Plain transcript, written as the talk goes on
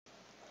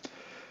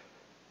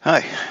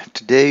Hi,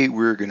 today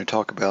we're going to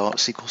talk about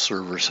SQL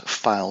Server's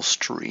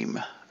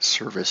FileStream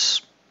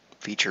service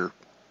feature,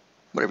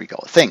 whatever you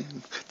call it, thing,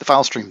 the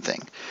FileStream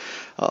thing.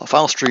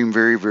 FileStream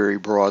very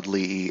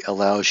broadly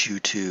allows you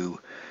to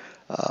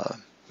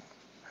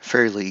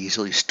fairly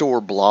easily store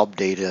blob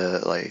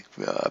data like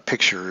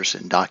pictures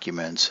and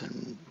documents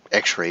and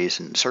x-rays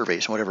and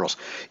surveys and whatever else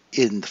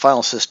in the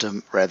file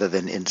system rather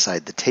than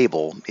inside the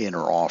table in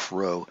or off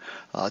row.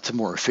 It's a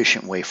more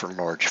efficient way for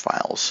large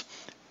files.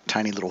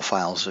 Tiny little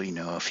files,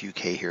 a few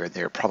K here and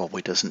there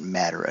probably doesn't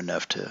matter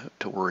enough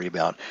to worry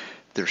about.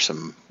 There's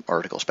some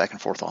articles back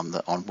and forth on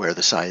where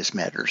the size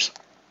matters.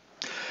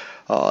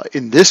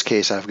 In this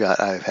case, I've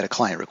had a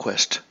client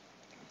request.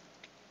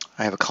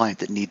 I have a client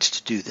that needs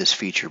to do this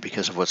feature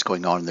because of what's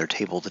going on in their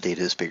table. The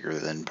data is bigger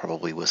than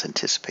probably was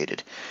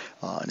anticipated,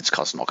 and it's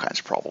causing all kinds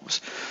of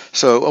problems.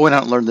 So I went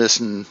out and learned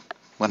this, and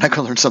when I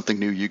can learn something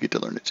new, you get to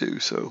learn it too.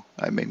 So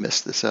I may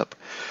mess this up.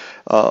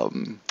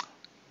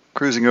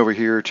 Cruising over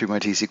here to my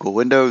T-SQL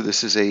window.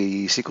 This is a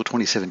SQL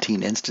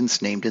 2017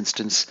 instance, named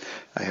instance.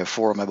 I have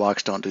 4 on my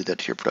box. Don't do that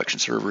to your production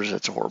servers.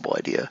 That's a horrible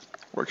idea.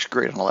 Works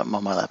great on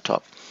my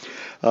laptop.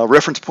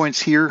 Reference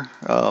points here.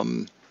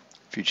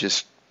 If you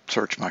just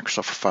search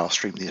Microsoft for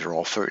FileStream, these are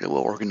all fairly well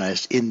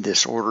organized in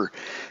this order.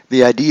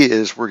 The idea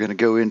is we're going to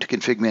go into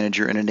Config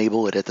Manager and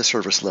enable it at the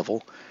service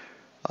level.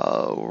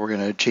 We're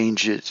going to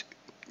change it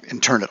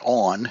and turn it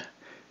on.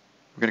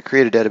 We're going to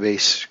create a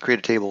database, create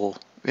a table,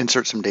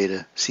 insert some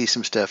data, see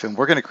some stuff, and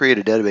we're going to create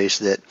a database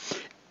that,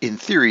 in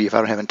theory, if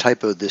I haven't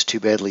typoed this too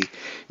badly,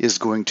 is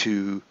going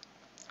to,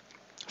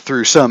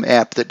 through some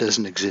app that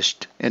doesn't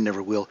exist and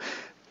never will,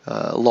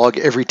 log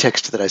every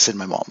text that I send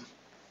my mom.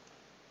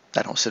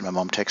 I don't send my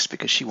mom texts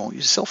because she won't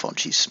use a cell phone.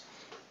 She's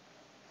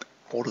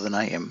older than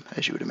I am,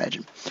 as you would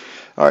imagine.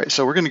 All right,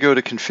 so we're going to go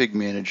to Config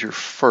Manager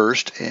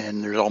first,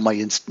 and there's all my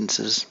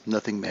instances.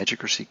 Nothing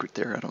magic or secret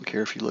there. I don't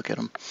care if you look at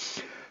them.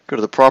 Go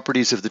to the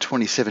properties of the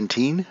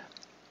 2017.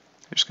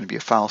 There's going to be a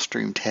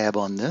FileStream tab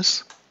on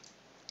this,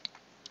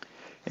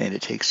 and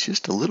it takes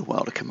just a little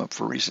while to come up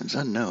for reasons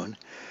unknown.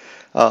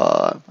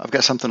 I've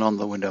got something on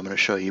the window I'm going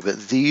to show you, but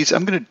these,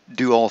 I'm going to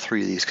do all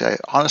 3 of these because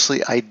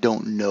honestly I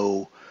don't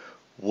know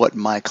what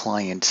my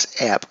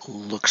client's app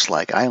looks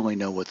like. I only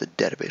know what the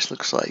database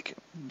looks like.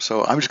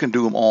 So I'm just going to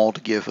do them all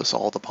to give us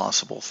all the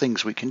possible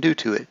things we can do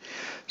to it.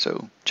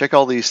 So check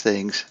all these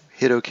things,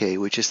 hit OK,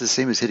 which is the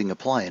same as hitting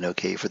apply and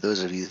OK for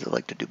those of you that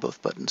like to do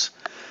both buttons.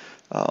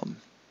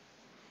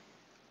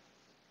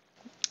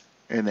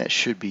 And that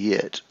should be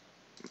it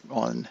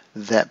on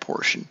that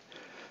portion.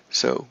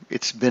 So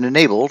it's been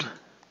enabled.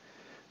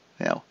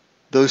 Now,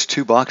 those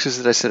 2 boxes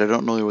that I said I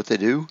don't know what they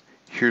do,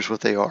 here's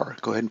what they are.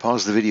 Go ahead and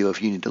pause the video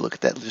if you need to look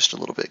at that just a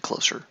little bit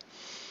closer.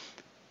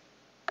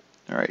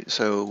 All right,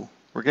 so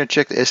we're going to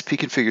check the SP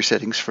configure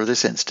settings for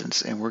this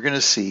instance, and we're going to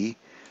see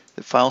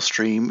that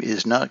FileStream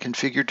is not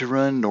configured to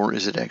run, nor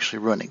is it actually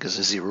running, because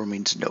a 0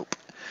 means nope.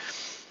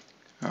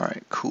 All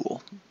right,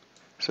 cool.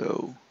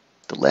 So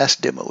the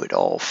last demo, it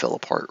all fell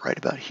apart right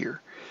about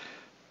here.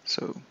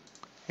 So,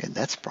 and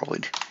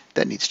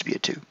that needs to be a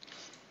 2.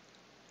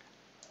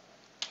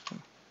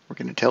 We're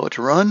going to tell it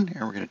to run,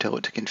 and we're going to tell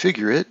it to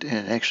configure it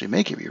and actually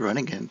make it be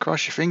running, and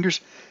cross your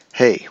fingers.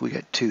 Hey, we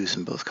got 2s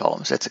in both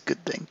columns. That's a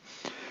good thing.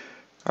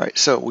 All right,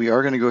 so we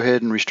are going to go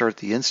ahead and restart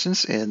the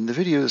instance, and the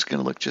video is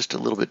going to look just a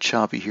little bit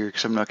choppy here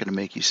because I'm not going to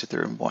make you sit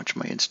there and watch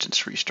my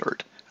instance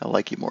restart. I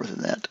like you more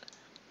than that.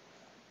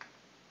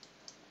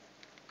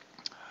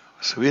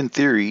 So in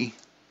theory,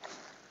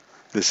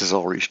 this is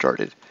all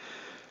restarted.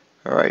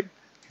 All right,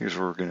 here's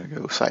where we're going to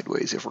go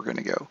sideways if we're going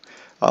to go.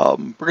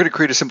 We're going to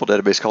create a simple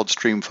database called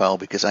stream file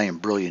because I am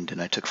brilliant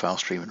and I took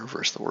FileStream and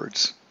reversed the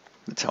words.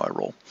 That's how I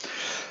roll.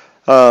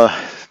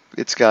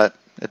 It's got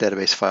a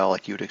database file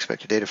like you would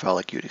expect, a data file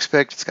like you would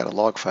expect. It's got a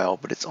log file,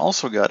 but it's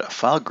also got a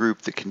file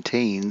group that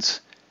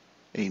contains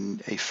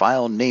a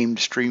file named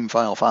stream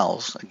file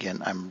files.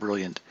 Again, I'm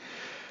brilliant.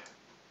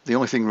 The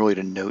only thing really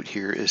to note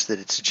here is that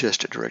it's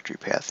just a directory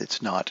path.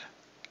 It's not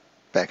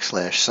 /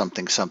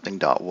 something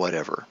dot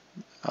whatever.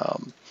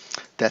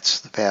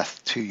 That's the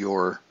path to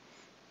your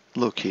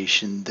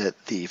location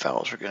that the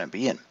files are going to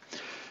be in.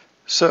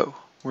 So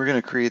we're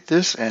going to create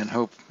this and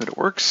hope that it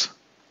works.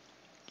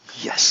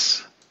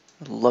 Yes,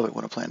 I love it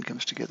when a plan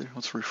comes together.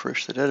 Let's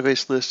refresh the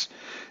database list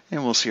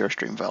and we'll see our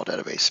stream file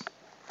database.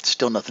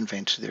 Still nothing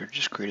fancy there,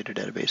 just created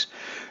a database.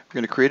 We're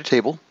going to create a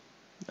table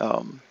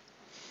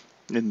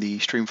in the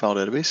stream file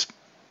database.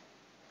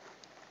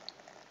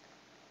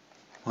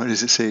 Why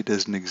does it say it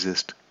doesn't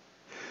exist?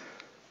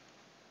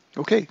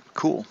 Okay,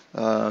 cool.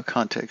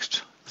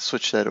 Context. Let's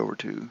switch that over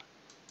to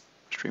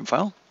stream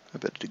file. I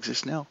bet it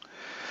exists now.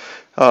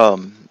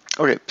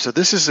 Okay, so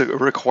this is a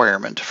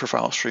requirement for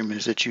FileStream,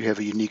 is that you have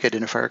a unique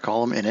identifier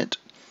column in it,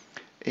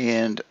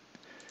 and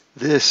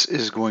this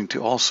is going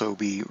to also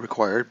be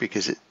required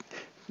because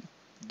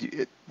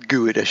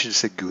GUID, I should have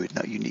said GUID,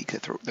 not unique.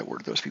 That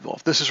word throws people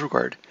off. This is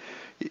required.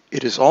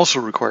 It is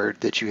also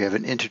required that you have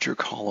an integer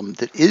column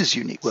that is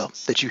unique. Well,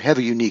 that you have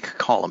a unique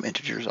column.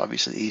 Integer is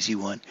obviously the easy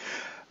one.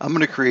 I'm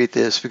going to create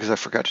this because I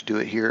forgot to do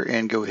it here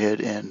and go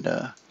ahead and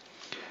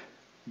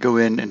go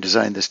in and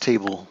design this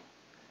table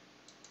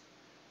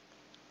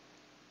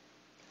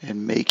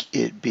and make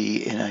it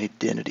be an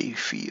identity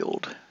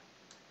field,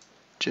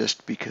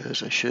 just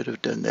because I should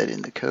have done that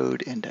in the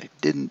code and I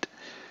didn't.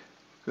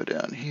 Go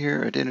down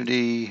here,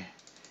 identity.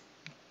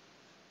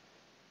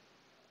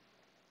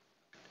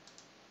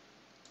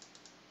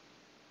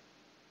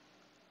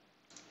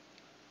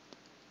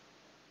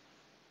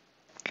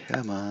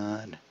 Come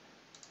on.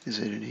 Is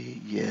it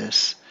identity?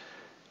 Yes.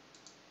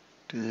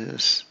 Do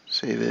this,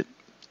 save it.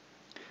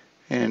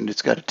 And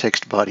it's got a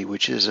text body,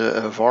 which is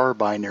a var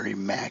binary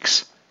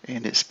max,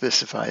 and it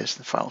specifies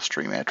the file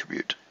stream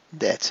attribute.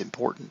 That's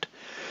important.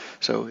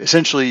 So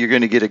essentially, you're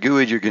going to get a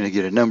GUID, you're going to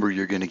get a number,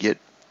 you're going to get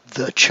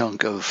the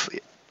chunk of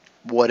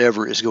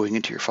whatever is going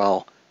into your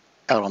file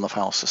out on the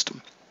file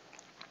system.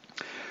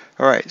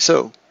 All right,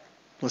 so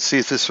let's see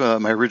if this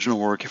my original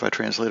work, if I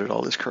translated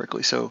all this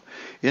correctly. So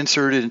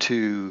insert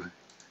into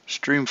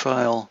stream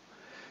file,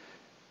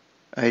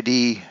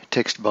 ID,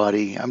 text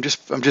body. I'm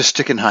just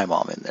sticking hi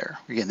mom in there.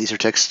 Again, these are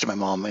texts to my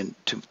mom and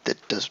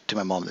to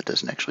my mom that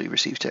doesn't actually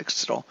receive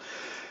texts at all.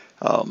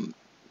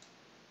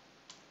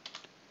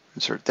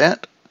 Insert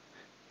that,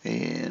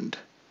 and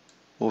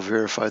we'll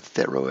verify that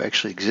that row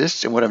actually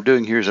exists. And what I'm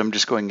doing here is I'm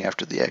just going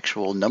after the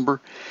actual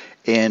number.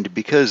 And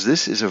because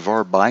this is a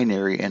var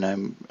binary and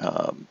I'm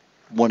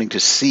wanting to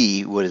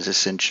see what is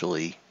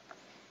essentially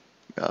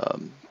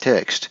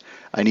text,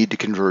 I need to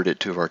convert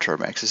it to a varchar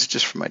max. This is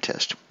just for my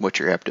test. What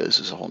your app does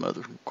is a whole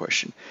other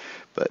question.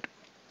 But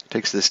it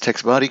takes this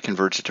text body,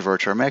 converts it to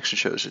varchar max, and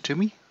shows it to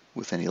me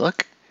with any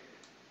luck.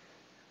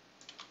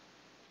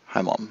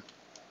 Hi, Mom.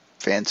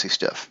 Fancy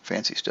stuff,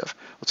 fancy stuff.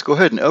 Let's go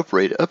ahead and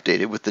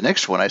update it with the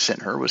next one I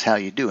sent her was how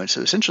you doing.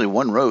 So essentially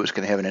one row is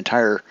going to have an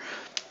entire,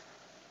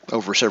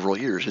 over several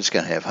years, it's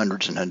going to have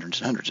hundreds and hundreds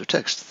and hundreds of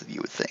texts that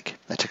you would think.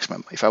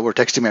 If I were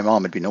texting my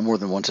mom, it'd be no more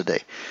than once a day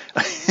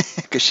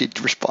because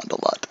she'd respond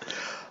a lot.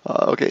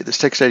 Okay, this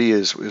text ID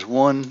is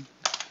 1.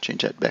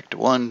 Change that back to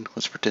 1.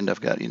 Let's pretend I've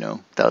got,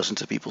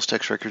 thousands of people's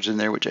text records in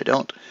there, which I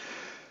don't.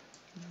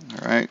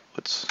 All right,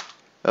 let's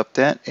up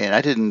that, and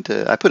I didn't.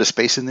 I put a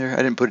space in there. I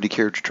didn't put any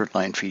character return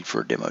line feed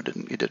for a demo. It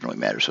didn't really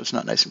matter, so it's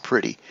not nice and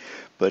pretty.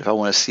 But if I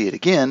want to see it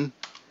again,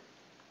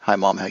 hi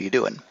mom, how you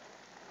doing?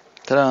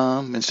 Ta-da!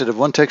 Instead of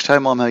one text, hi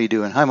mom, how you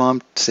doing? Hi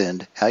mom,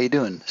 send. How you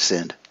doing?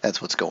 Send.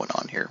 That's what's going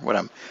on here. What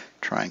I'm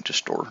trying to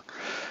store.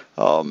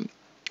 And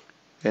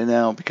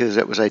now because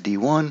that was ID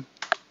 1,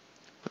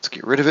 let's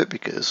get rid of it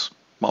because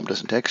mom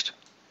doesn't text.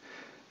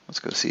 Let's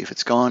go see if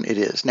it's gone. It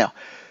is. Now,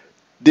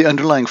 the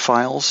underlying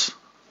files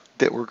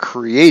that were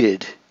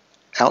created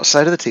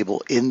outside of the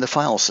table in the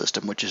file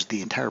system, which is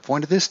the entire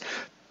point of this,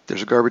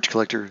 there's a garbage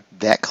collector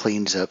that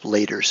cleans up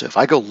later. So if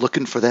I go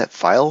looking for that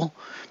file,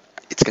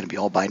 it's going to be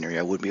all binary.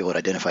 I wouldn't be able to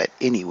identify it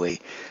anyway.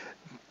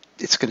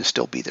 It's going to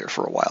still be there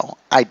for a while.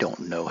 I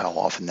don't know how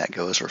often that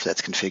goes or if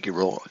that's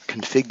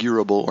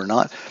configurable or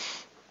not.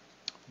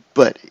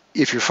 But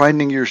if you're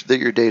finding that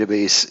your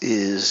database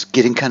is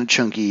getting kind of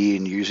chunky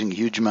and using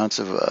huge amounts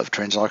of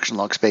transaction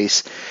log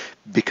space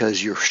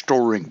because you're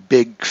storing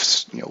big,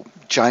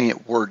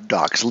 giant Word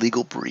docs,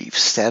 legal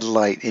briefs,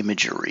 satellite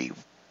imagery,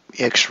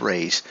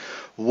 X-rays,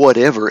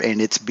 whatever,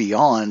 and it's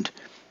beyond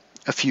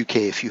a few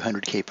K, a few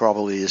hundred K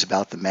probably is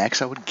about the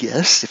max, I would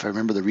guess, if I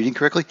remember the reading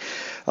correctly.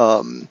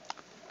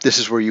 This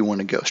is where you want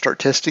to go. Start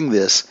testing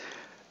this.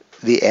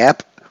 The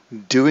app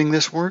doing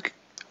this work,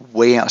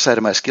 way outside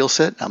of my skill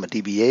set. I'm a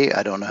DBA.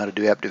 I don't know how to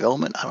do app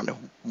development. I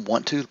don't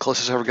want to. The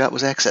closest I ever got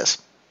was Access.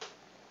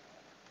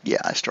 Yeah,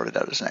 I started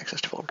out as an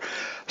Access developer.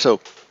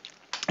 So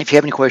if you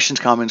have any questions,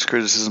 comments,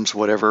 criticisms,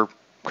 whatever,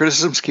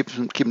 criticisms, keep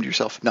them to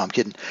yourself. No, I'm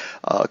kidding.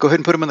 Go ahead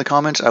and put them in the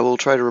comments. I will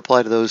try to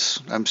reply to those.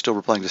 I'm still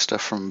replying to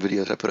stuff from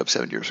videos I put up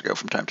 7 years ago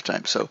from time to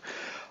time. So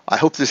I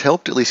hope this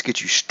helped at least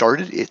get you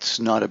started. It's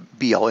not a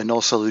be-all,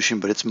 end-all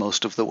solution, but it's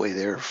most of the way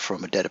there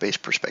from a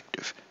database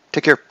perspective.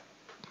 Take care.